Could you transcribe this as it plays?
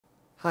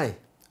Hi,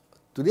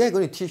 today I'm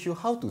going to teach you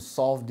how to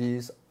solve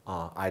these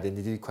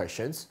identity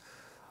questions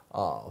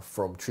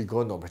from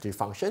trigonometry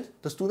function.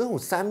 The student who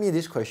sent me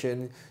this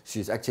question,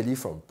 she's actually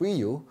from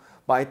pre-U,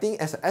 but I think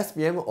as an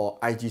SPM or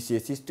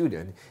IGCSE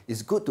student,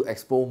 it's good to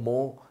explore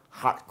more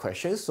hard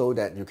questions so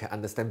that you can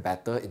understand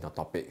better in your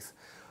topics.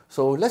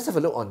 So let's have a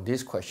look on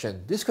this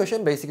question. This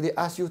question basically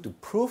asks you to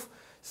prove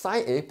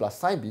sine A plus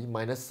sine B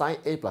minus sine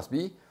A plus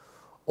B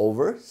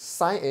over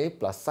sine A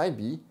plus sine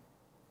B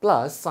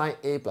plus sine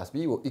A plus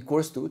B will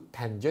equals to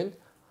tangent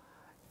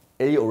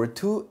A over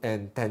 2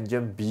 and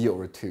tangent B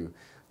over 2.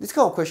 This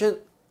kind of question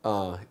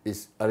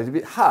is a little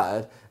bit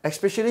hard,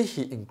 especially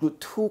he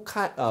include two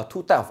types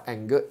of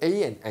angle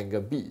A and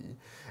angle B.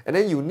 And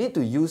then you need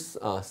to use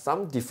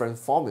some different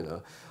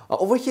formula.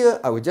 Over here,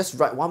 I will just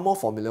write one more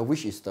formula,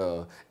 which is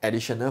the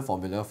additional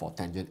formula for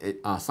tangent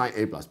sine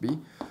A plus B.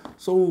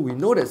 So we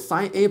know that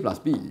sine A plus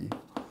B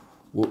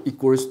will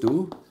equals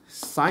to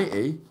sine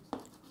A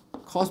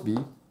cos B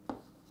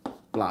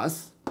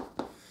plus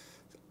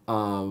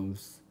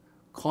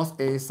cos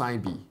A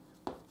sine B.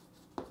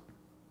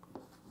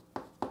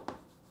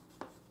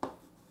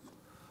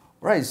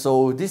 Right,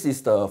 so this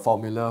is the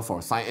formula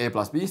for sine A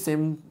plus B.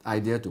 Same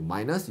idea to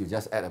minus, you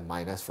just add a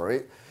minus for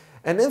it.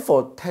 And then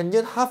for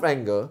tangent half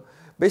angle,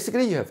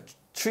 basically you have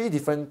three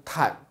different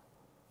types,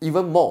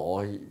 even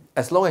more,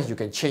 as long as you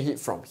can change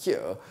it from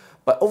here.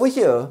 But over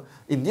here,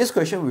 in this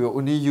question, we will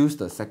only use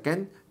the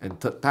second and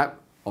third type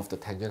of the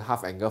tangent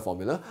half angle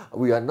formula.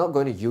 We are not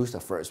going to use the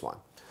first one.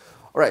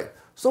 Alright,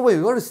 so when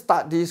we want to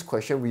start this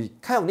question, we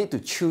kind of need to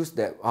choose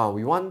that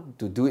we want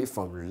to do it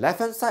from the left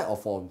hand side or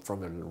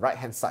from the right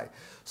hand side.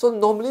 So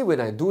normally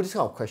when I do this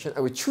kind of question, I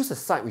will choose a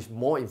side with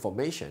more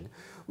information,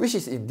 which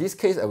is in this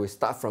case, I will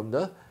start from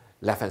the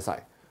left hand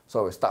side. So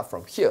I will start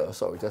from here,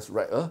 so I will just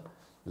write a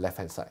left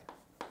hand side.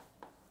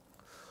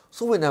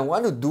 So when I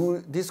want to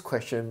do this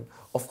question,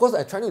 of course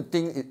I try to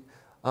think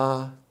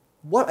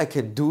what I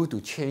can do to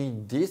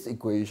change this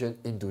equation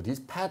into this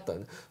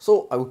pattern.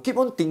 So I will keep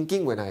on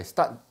thinking when I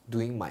start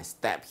doing my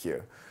step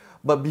here.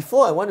 But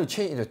before I want to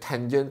change into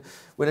tangent,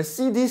 when I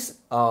see this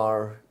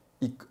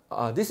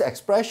this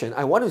expression,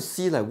 I want to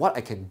see like what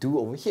I can do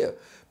over here.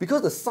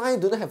 Because the sine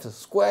doesn't have the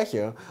square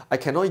here, I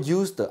cannot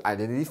use the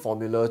identity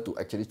formula to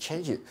actually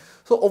change it.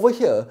 So over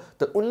here,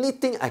 the only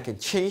thing I can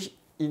change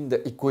in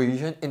the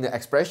equation, in the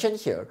expression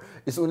here,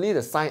 is only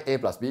the sine A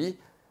plus B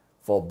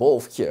for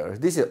both here.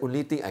 This is the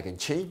only thing I can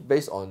change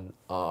based on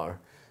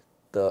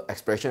the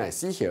expression I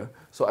see here.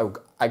 So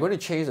I'm going to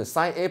change the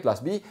sine A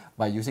plus B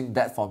by using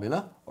that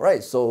formula.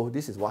 Alright, so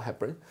this is what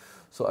happened.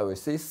 So I will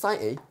say sine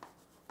A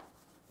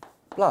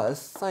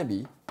plus sine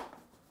B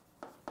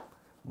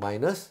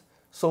minus,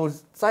 so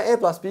sine A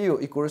plus B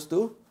will equals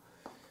to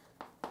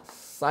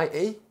sine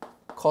A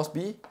cos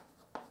B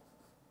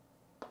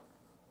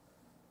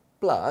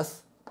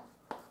plus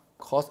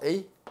cos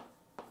A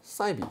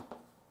sine B.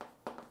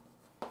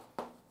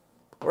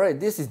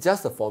 Alright, this is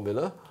just the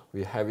formula.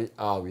 We have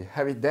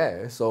it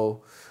there.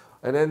 So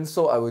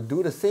I will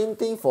do the same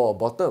thing for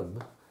bottom.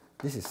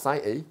 This is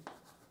sine A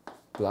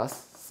plus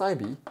sine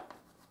B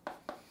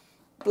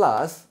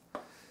plus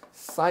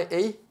sine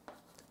A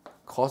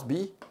cos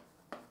B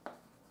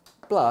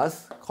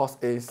plus cos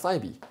A sine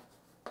B.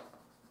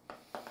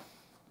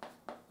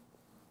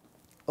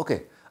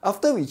 Okay,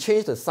 after we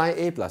change the sine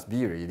A plus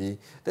B already,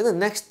 then the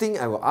next thing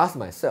I will ask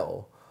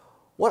myself,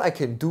 what I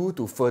can do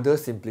to further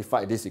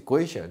simplify this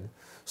equation.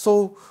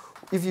 So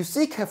if you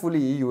see carefully,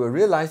 you will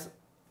realize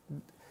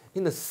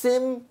in the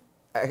same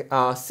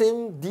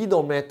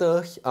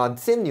denominator,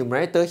 same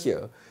numerator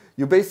here,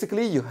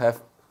 you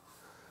have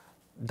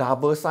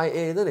double sine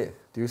A, isn't it?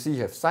 Do you see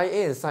you have sine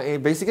A and sine A?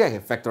 Basically, I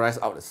can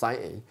factorize out the sine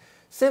A.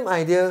 Same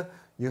idea,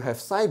 you have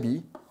sine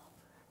B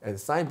and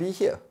sine B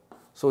here.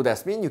 So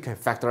that means you can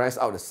factorize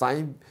out the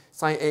sine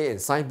A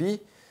and sine B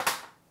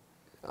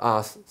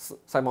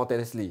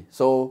simultaneously.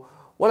 So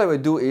what I will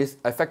do is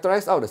I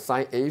factorize out the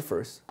sine A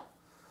first.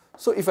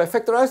 So if I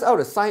factorize out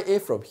the sine A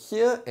from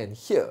here and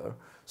here,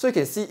 so you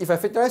can see if I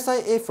factorize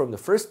sine A from the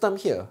first term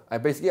here, I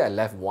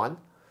left 1.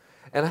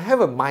 And I have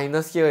a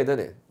minus here, isn't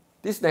it?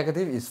 This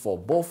negative is for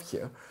both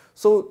here.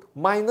 So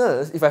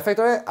minus, if I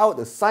factorize out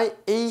the sine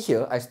A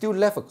here, I still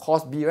left a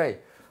cos B,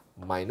 right?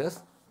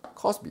 Minus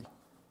cos B.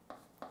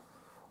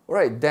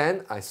 Alright,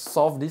 then I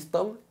solve this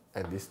term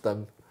and this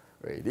term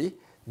already.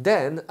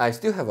 Then I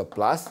still have a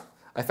plus.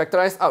 I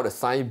factorize out the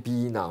sine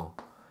B now.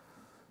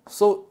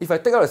 So if I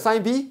take out the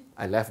sine B,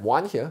 I left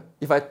 1 here.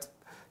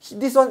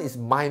 This one is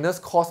minus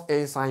cos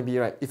A sine B,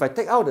 right? If I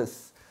take out the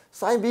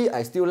sine B,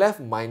 I still left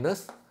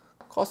minus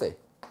cos A.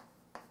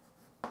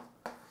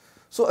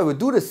 So I will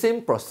do the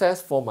same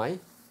process for my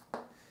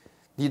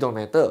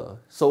denominator.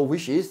 So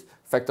which is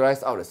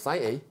factorize out the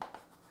sine A.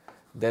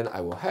 Then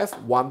I will have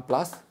 1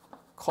 plus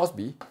cos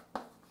B.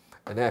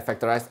 And then I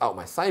factorize out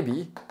my sine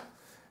B.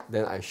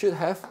 Then I should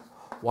have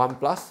 1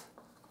 plus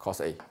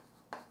cos A.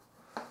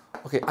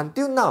 Okay,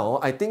 until now,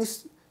 I think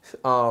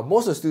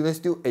most of the students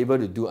still able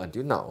to do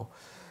until now.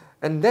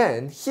 And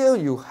then here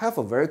you have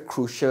a very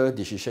crucial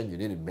decision you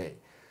need to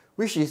make,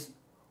 which is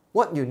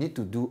what you need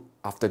to do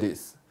after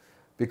this,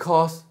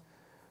 because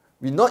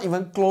we're not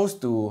even close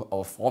to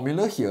our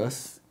formula here,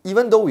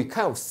 even though we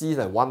kind of see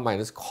like 1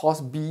 minus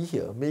cos b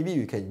here, maybe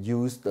we can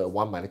use the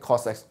 1 minus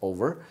cos x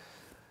over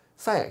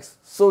sin x.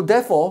 So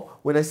therefore,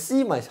 when I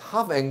see my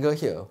half angle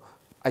here,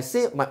 I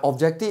say my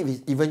objective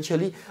is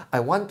eventually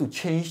I want to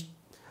change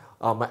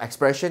my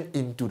expression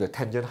into the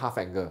tangent half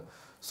angle.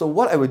 So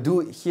what I will do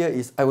here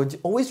is I will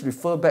always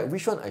refer back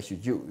which one I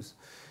should use.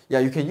 Yeah,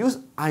 you can use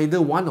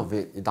either one of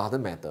it, it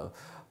doesn't matter.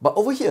 But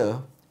over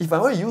here, if I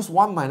want to use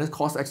 1 minus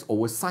cos x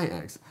over sin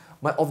x,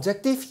 my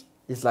objective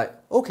is like,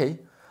 okay,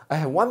 I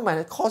have 1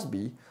 minus cos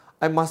b,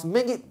 I must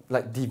make it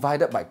like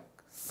divided by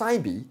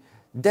sin b,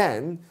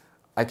 then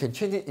I can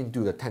change it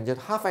into the tangent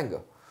half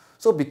angle.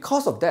 So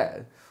because of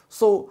that,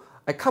 so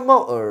I come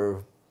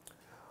out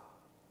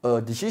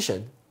a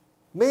decision,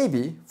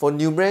 maybe for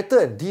numerator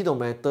and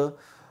denominator,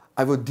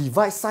 I will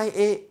divide sin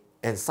a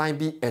and sin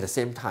b at the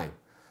same time.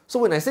 So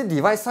when I say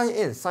divide sin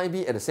a and sin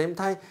b at the same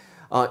time,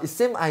 it's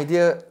same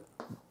idea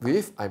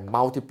with I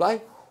multiply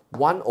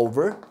 1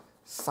 over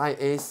sin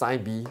a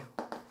sin b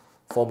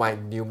for my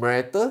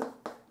numerator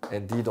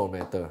and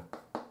denominator.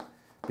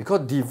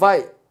 Because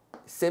divide,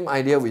 same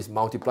idea with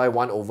multiply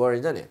 1 over,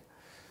 isn't it?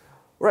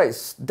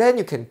 Right, then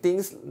you can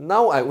think,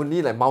 now I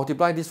only like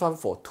multiply this one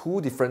for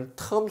two different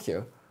terms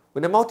here.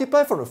 When I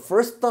multiply from the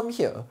first term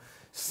here,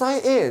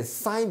 sin a and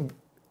sin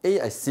a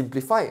I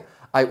simplify,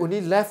 I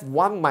only left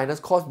 1 minus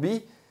cos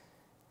b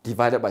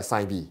divided by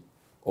sin b.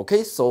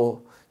 Okay,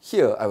 so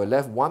here I will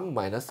left 1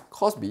 minus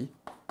cos b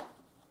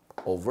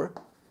over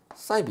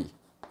sin b.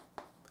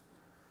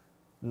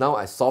 Now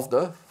I solve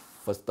the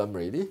first term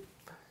already.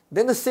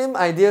 Then the same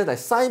idea, like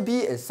sin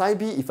b and sin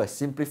b, if I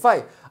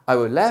simplify, I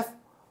will left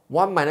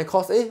 1 minus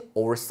cos a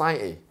over sin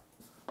a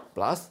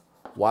plus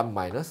 1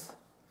 minus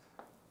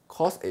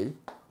cos a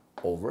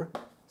over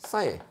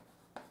sin a.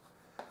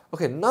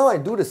 Okay, now I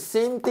do the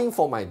same thing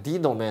for my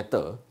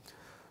denominator.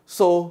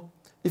 So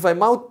if I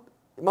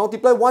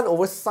multiply 1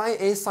 over sin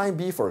a sin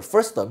b for the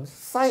first term,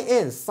 sin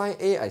a and sin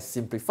a I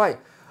simplify,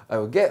 I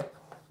will get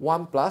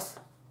 1 plus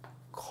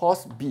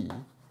cos b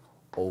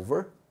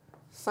over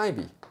sin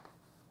b.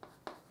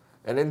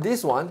 And then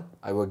this one,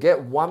 I will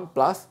get 1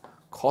 plus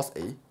cos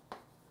a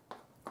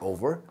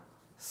over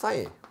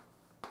sin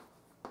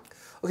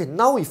a. Okay,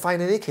 now we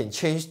finally can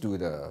change to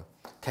the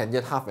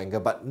tangent half angle,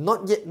 but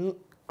not yet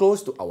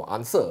close to our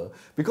answer,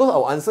 because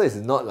our answer is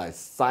not like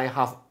sin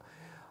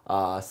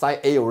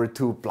a over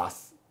 2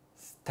 plus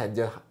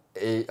tangent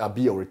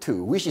b over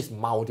 2, which is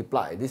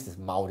multiply. This is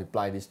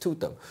multiply these two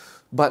terms.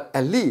 But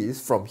at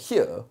least from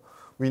here,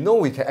 we know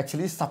we can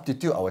actually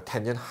substitute our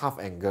tangent half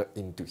angle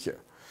into here.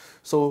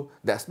 So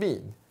that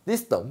means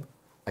this term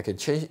I can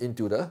change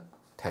into the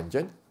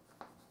tangent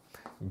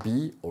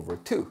b over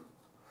 2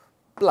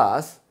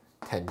 plus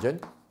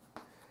tangent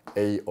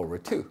a over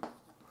 2.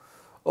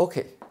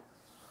 Okay,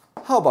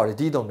 how about the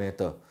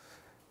denominator?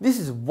 This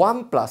is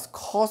 1 plus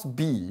cos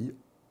b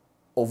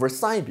over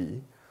sin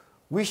b,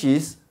 which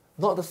is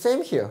not the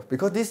same here,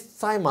 because this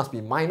sign must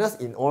be minus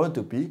in order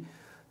to be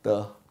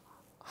the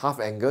half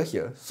angle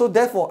here. So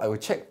therefore, I will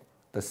check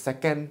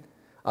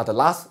the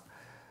last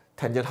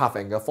tangent half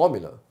angle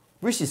formula,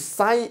 which is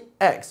sin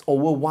x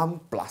over 1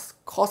 plus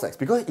cos x,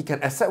 because it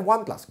can accept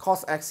 1 plus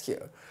cos x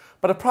here.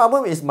 But the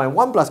problem is my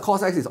 1 plus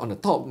cos x is on the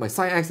top, my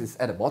sin x is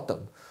at the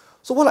bottom.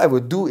 So what I will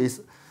do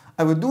is,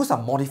 I will do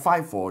some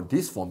modify for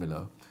this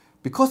formula,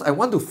 because I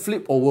want to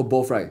flip over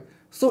both, right?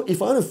 So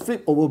if I want to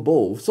flip over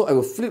both, so I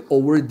will flip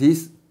over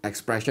this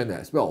expression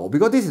as well,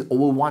 because this is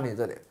over 1,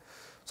 isn't it?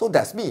 So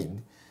that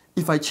means,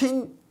 if I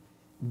change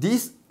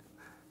this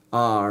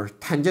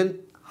tangent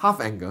half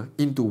angle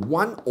into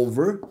 1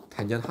 over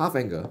tangent half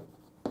angle,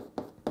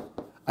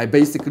 I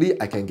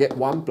can get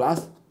 1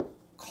 plus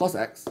cos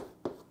x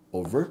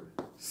over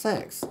sin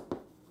x.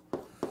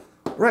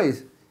 Right,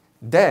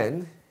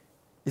 then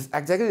it's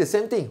exactly the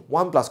same thing,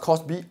 1 plus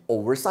cos b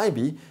over sin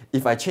b,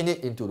 if I change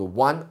it into the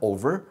 1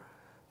 over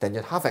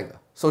tangent half angle.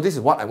 So this is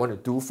what I want to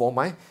do for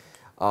my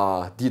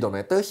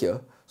denominator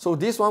here. So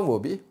this one will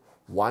be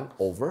 1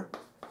 over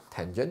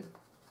tangent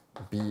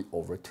b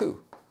over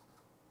 2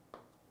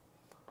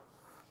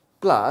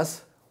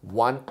 plus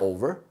 1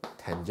 over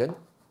tangent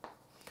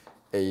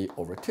a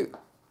over 2.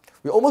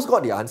 We almost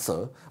got the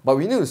answer, but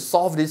we need to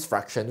solve this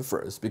fraction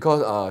first,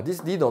 because this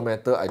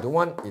denominator I don't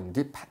want in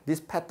this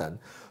pattern.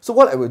 So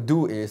what I will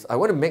do is, I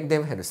want to make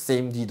them have the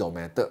same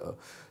denominator.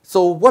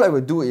 So what I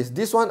will do is,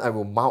 this one I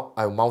will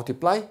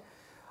multiply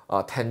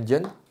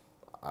tangent,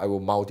 I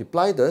will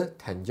multiply the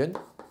tangent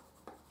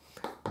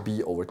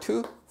b over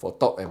 2 for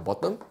top and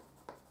bottom.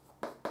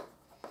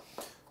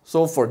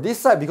 So for this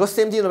side, because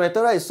same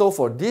denominator, right? So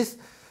for this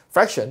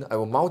fraction, I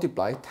will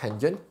multiply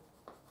tangent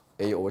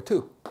a over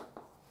 2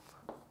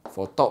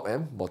 for top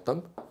and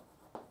bottom.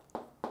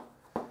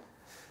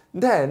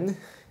 Then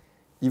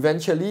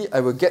eventually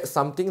I will get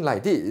something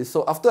like this.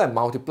 So after I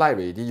multiply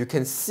already, you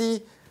can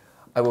see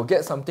I will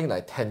get something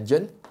like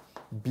tangent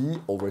b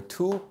over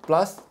 2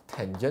 plus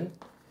tangent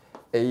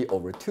a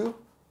over 2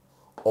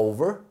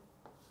 over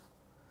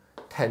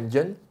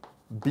tangent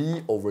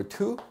b over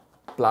 2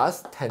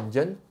 plus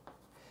tangent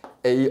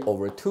A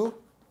over 2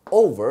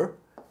 over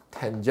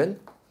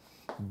tangent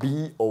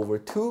B over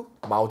 2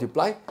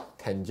 multiply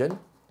tangent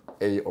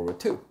A over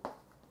 2.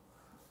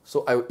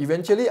 So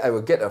eventually I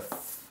will get a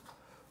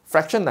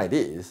fraction like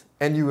this,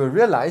 and you will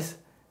realize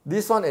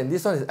this one and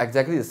this one is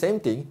exactly the same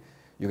thing.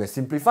 You can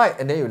simplify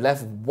and then you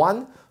left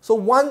 1. So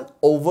 1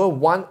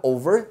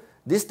 over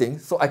this thing.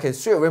 So I can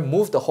straight away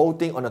move the whole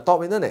thing on the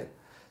top, isn't it?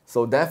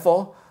 So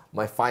therefore,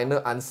 my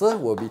final answer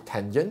will be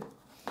tangent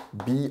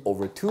B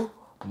over 2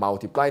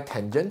 multiply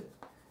tangent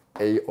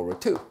A over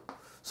 2.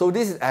 So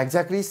this is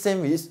exactly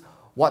same as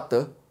what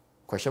the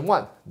question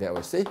 1 that I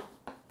will say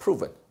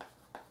proven.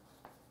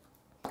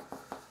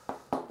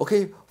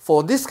 Okay,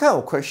 for this kind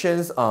of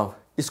questions,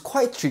 it's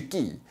quite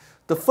tricky.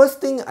 The first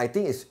thing I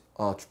think is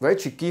very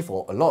tricky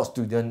for a lot of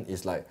students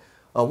is like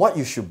what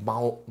you should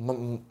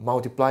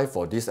multiply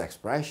for this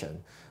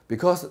expression,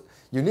 because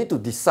you need to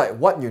decide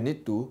what you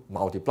need to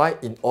multiply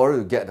in order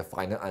to get the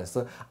final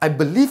answer. I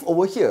believe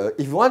over here,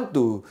 if you want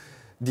to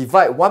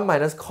divide 1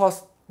 minus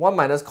cos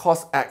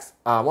x,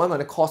 1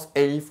 minus cos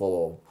A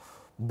for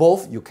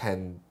both, you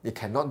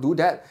cannot do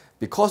that,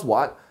 because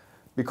what?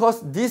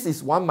 Because this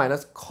is 1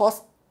 minus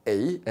cos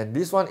A and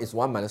this one is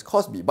 1 minus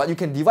cos B. But you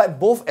can divide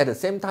both at the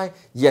same time.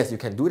 Yes, you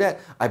can do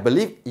that. I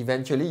believe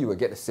eventually you will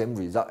get the same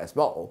result as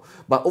well.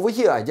 But over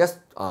here, I just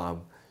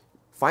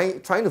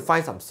trying to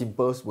find some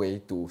simplest way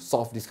to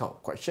solve this kind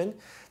of question.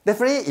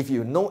 Definitely, if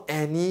you know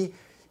any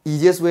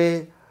easiest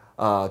way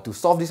to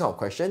solve this kind of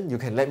question, you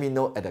can let me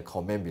know at the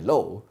comment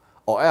below.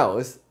 Or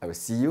else, I will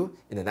see you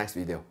in the next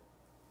video.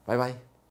 Bye bye.